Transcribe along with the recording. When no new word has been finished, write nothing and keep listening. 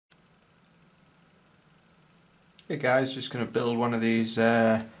Hey guys, just going to build one of these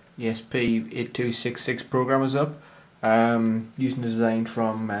ESP8266 programmers up using a design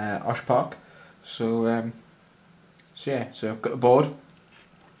from Oshpark. So I've got the board.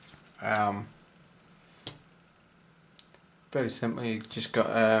 Very simple, you just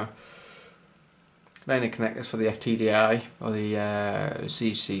got line of connectors for the FTDI or the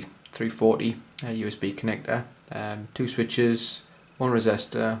CC340 USB connector, 2 switches, 1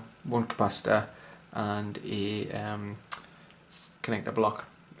 resistor, 1 capacitor and a connector block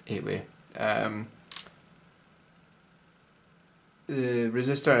 8-way. The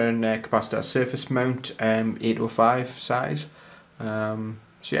resistor and capacitor surface mount 805 size.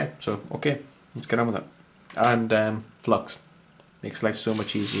 Okay, let's get on with it. And flux makes life so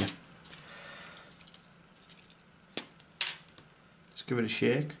much easier. Just give it a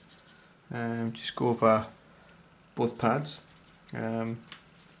shake. Just go over both pads.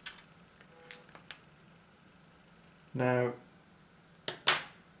 Now, the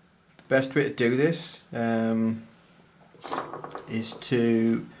best way to do this is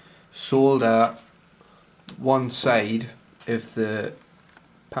to solder one side of the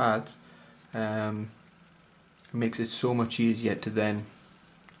pad. Makes it so much easier to then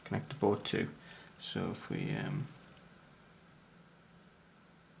connect the board to. So if we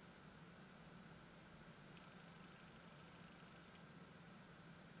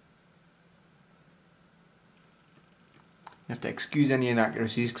you have to excuse any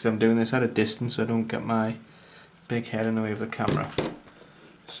inaccuracies because I'm doing this at a distance so I don't get my big head in the way of the camera.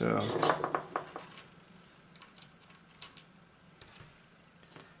 So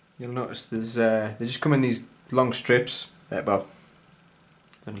you'll notice there's they just come in these long strips. Well,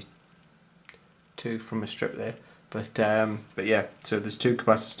 only 2 from a strip there, but yeah. So there's 2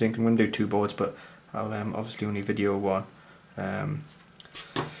 capacitors. I'm going to do 2 boards, but I'll obviously only video 1. So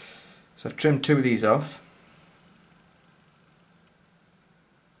I've trimmed 2 of these off.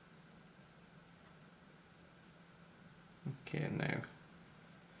 Okay, now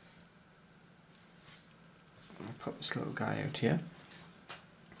I'll pop this little guy out here,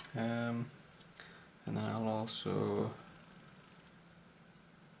 and then I'll also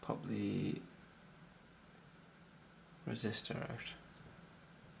pop the resistor out.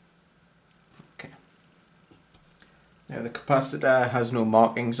 Okay. Now the capacitor has no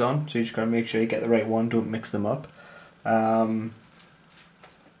markings on, so you just got to make sure you get the right one. Don't mix them up.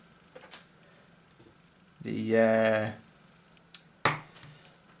 The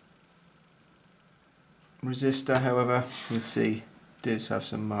resistor, however, you'll see does have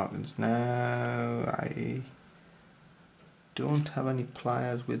some markings. Now I don't have any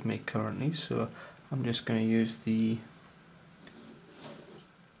pliers with me currently, so I'm just going to use the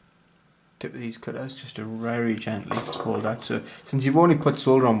tip of these cutters just to very gently hold that. So since you've only put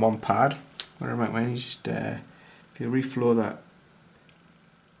solder on one pad, what I recommend is just if you reflow that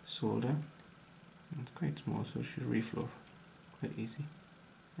solder, it's quite small, so it should reflow quite easy.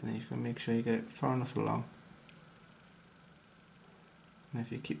 And then you can make sure you get it far enough along. And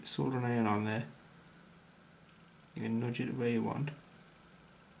if you keep the soldering iron on there, you can nudge it where you want.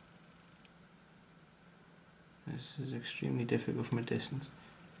 This is extremely difficult from a distance.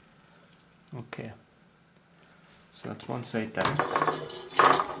 Okay, so that's one side down.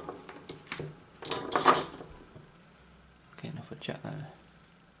 Okay, enough of chat there.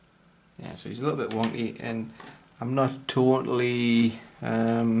 Yeah, so he's a little bit wonky, and I'm not totally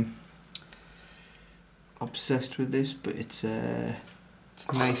obsessed with this, but it's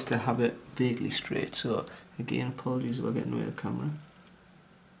nice to have it vaguely straight. So again, apologies about getting away with the camera.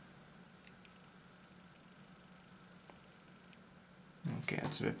 Okay,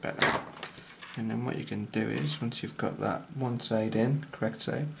 that's a bit better. And then what you can do is, once you've got that one side in, correct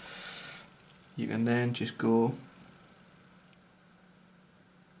side, you can then just go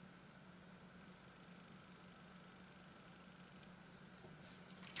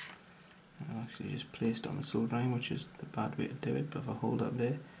actually just placed on the soldering, which is the bad way to do it, but if I hold that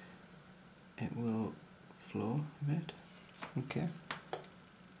there, it will flow a bit. Okay.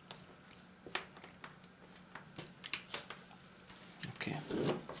 Okay.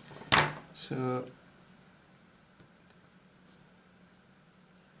 So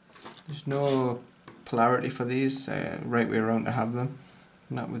there's no polarity for these, right way around to have them,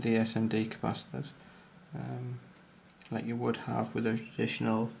 not with the SMD capacitors, like you would have with a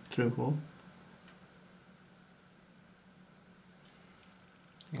traditional through hole.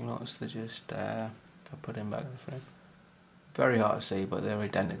 You'll notice they're just they're put in back in the frame. Very hard to see, but they're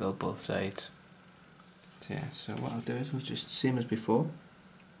identical both sides. So yeah, so what I'll do is I'll just, same as before,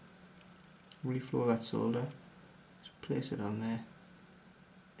 reflow that solder, just place it on there,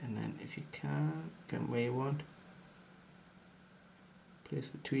 and then if you can, get where you want, place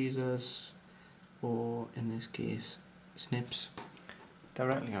the tweezers, or in this case snips,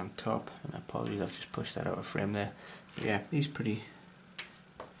 directly on top. And apologies, I've just pushed that out of frame there. But yeah, he's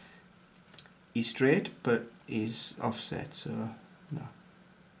straight, but he's offset, so no,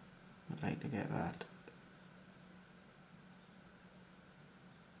 I'd like to get that.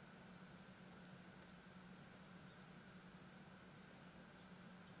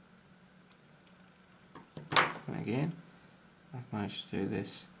 And again, I've managed to do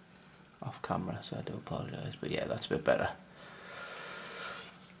this off camera, so I do apologise, but yeah, that's a bit better.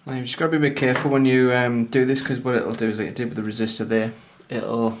 Now you've just got to be a bit careful when you do this, because what it'll do is, like it did with the resistor there,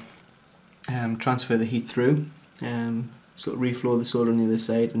 it'll transfer the heat through, so it'll reflow the solder on the other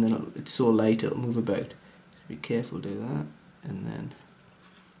side, and then it's so light it'll move about. So be careful, do that, and then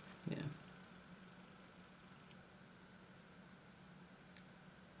yeah.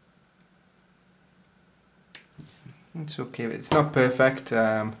 It's okay, but it's not perfect.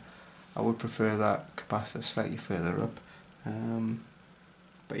 I would prefer that capacitor slightly further up.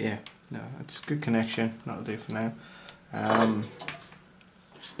 But yeah, no, it's a good connection. That'll do for now.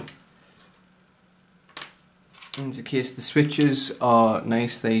 In the case, the switches are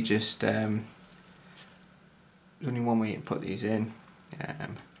nice. They just there's only one way you can put these in.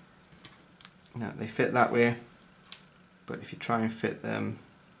 Now they fit that way, but if you try and fit them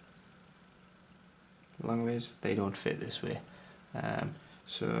long ways, they don't fit this way.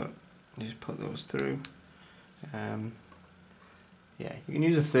 So you just put those through. Yeah, you can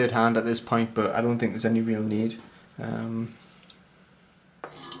use a third hand at this point, but I don't think there's any real need. Okay,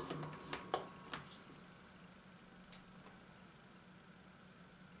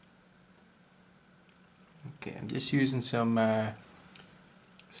 I'm just using some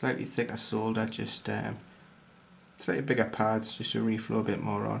slightly thicker solder, just slightly bigger pads, just to reflow a bit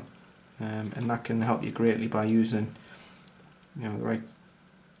more on. And that can help you greatly by using, the right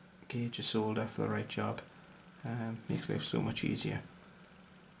gauge of solder for the right job. Makes life so much easier.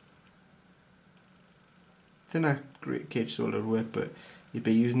 Thinner gauge solder would work, but you'd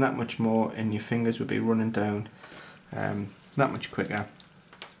be using that much more, and your fingers would be running down that much quicker.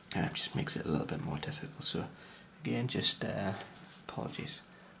 It just makes it a little bit more difficult. So again, just apologies.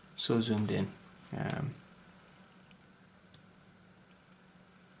 So zoomed in.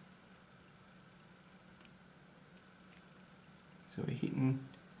 So we're heating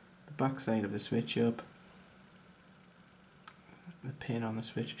the back side of the switch up, the pin on the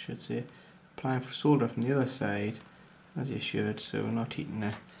switch I should say, applying for solder from the other side as you should, so we're not heating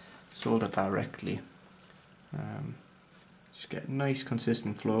the solder directly. Just get a nice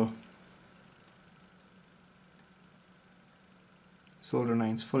consistent flow. Soldering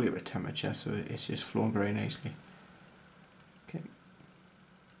iron's fully at temperature, so it's just flowing very nicely. Okay.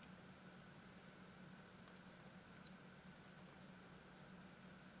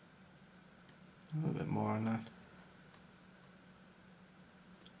 A little bit more on that.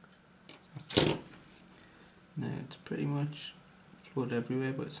 Okay. Now it's pretty much flowed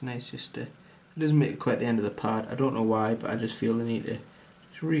everywhere, but it's nice just to, it doesn't make it quite the end of the part. I don't know why, but I just feel the need to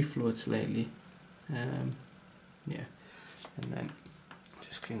just reflow it slightly. Yeah, and then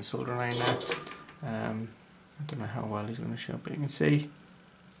just clean the soldering iron now. I don't know how well he's going to show up, but you can see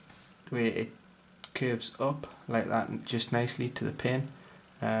the way it curves up like that, just nicely to the pin.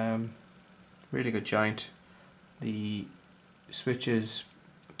 Really good joint. The switch is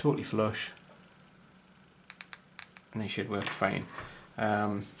totally flush, and they should work fine.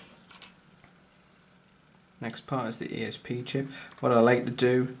 Next part is the ESP chip. What I like to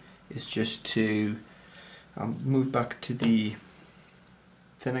do is just to move back to the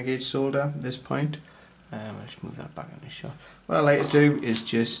thinner gauge solder at this point. I'll just move that back on the shot. What I like to do is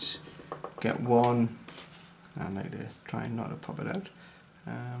just get one, I like to try not to pop it out.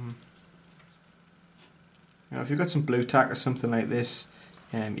 If you've got some blue tack or something like this,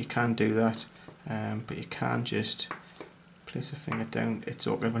 you can do that, but you can just place a finger down. It's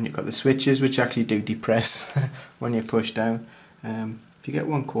awkward when you've got the switches, which actually do depress when you push down. If you get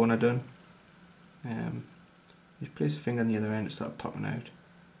one corner done, you place a finger on the other end and start popping out.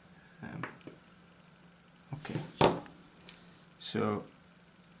 Okay, so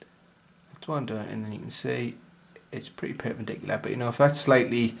that's one done, and then you can see it's pretty perpendicular, but if that's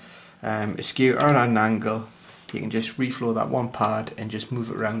slightly askew or at an angle, you can just reflow that one pad and just move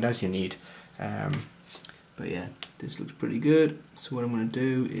it around as you need. But yeah, this looks pretty good. So what I'm going to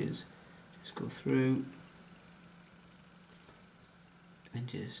do is just go through and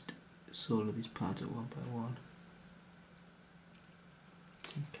just solder these pads one by one.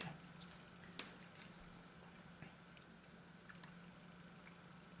 Okay.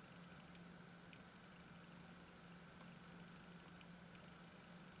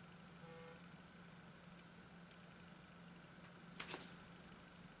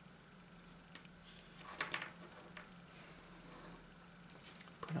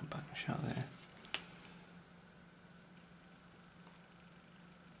 put it back in the shot there.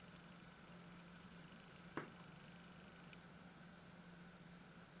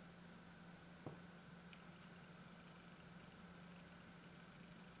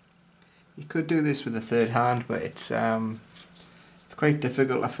 You could do this with a third hand, but it's quite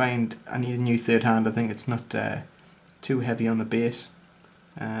difficult. I find I need a new third hand. I think it's not too heavy on the base,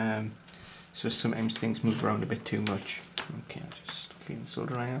 so sometimes things move around a bit too much. Okay, I'll just clean the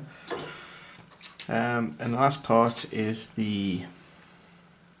soldering out. And the last part is the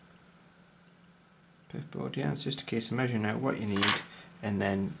perf board. Yeah, it's just a case of measuring out what you need, and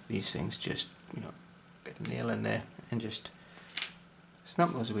then these things just, you know, get a nail in there and just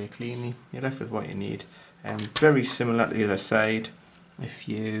snap those away cleanly. You're left with what you need. Very similar to the other side. If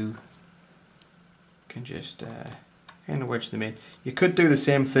you can just kind of wedge them in. You could do the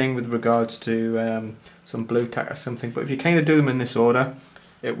same thing with regards to some blue tack or something, but if you kind of do them in this order,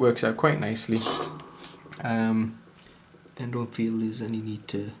 it works out quite nicely. And don't feel there's any need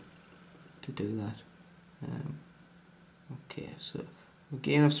to do that. Okay, so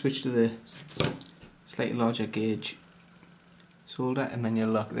again I've switched to the slightly larger gauge solder, and then your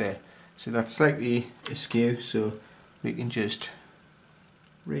lock there. So that's slightly askew, so we can just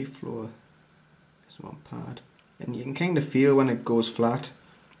refloor this one pad, and you can kind of feel when it goes flat.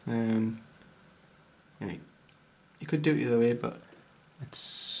 You could do it the other way, but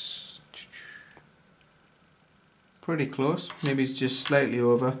it's pretty close. Maybe it's just slightly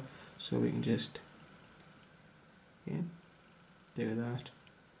over, so we can just do that.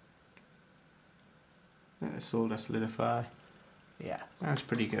 Let the solder solidify. Yeah, that's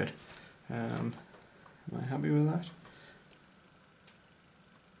pretty good. Am I happy with that?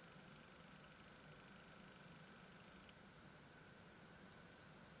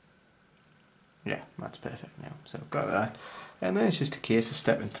 Yeah, that's perfect now. So I've got that. And then it's just a case of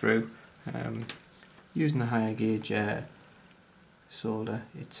stepping through. Using the higher gauge solder,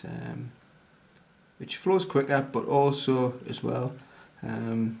 it's which flows quicker, but also as well,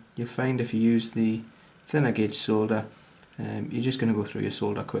 you'll find if you use the thinner gauge solder, you're just going to go through your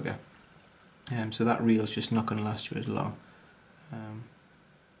solder quicker. So that reel's just not going to last you as long.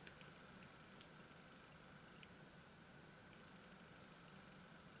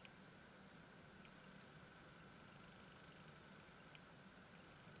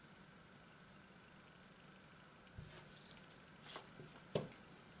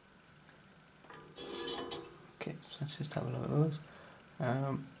 Okay, so let's just have a look at those.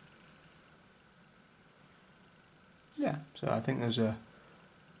 Yeah, so I think those are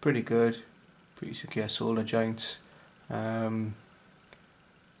pretty good, pretty secure solder joints. Good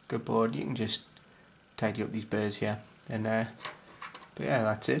board. You can just tidy up these burrs here, and but yeah,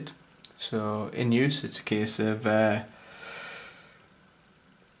 that's it. So in use, it's a case of when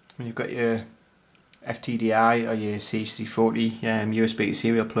you've got your FTDI or your CHC40 USB to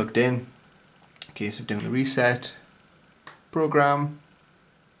serial plugged in, a case of doing the reset, program,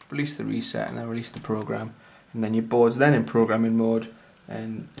 release the reset, and then release the program. And then your board's then in programming mode,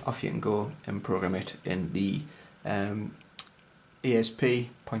 and off you can go and program it in the ESP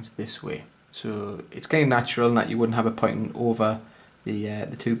points this way. So it's kind of natural in that you wouldn't have it pointing over the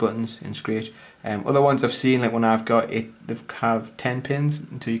two buttons in Scratch. Other ones I've seen, like when I've got it, they have 10 pins,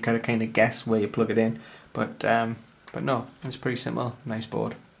 and so you kind of guess where you plug it in. But no, it's pretty simple, nice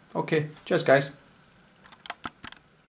board. Okay, cheers guys.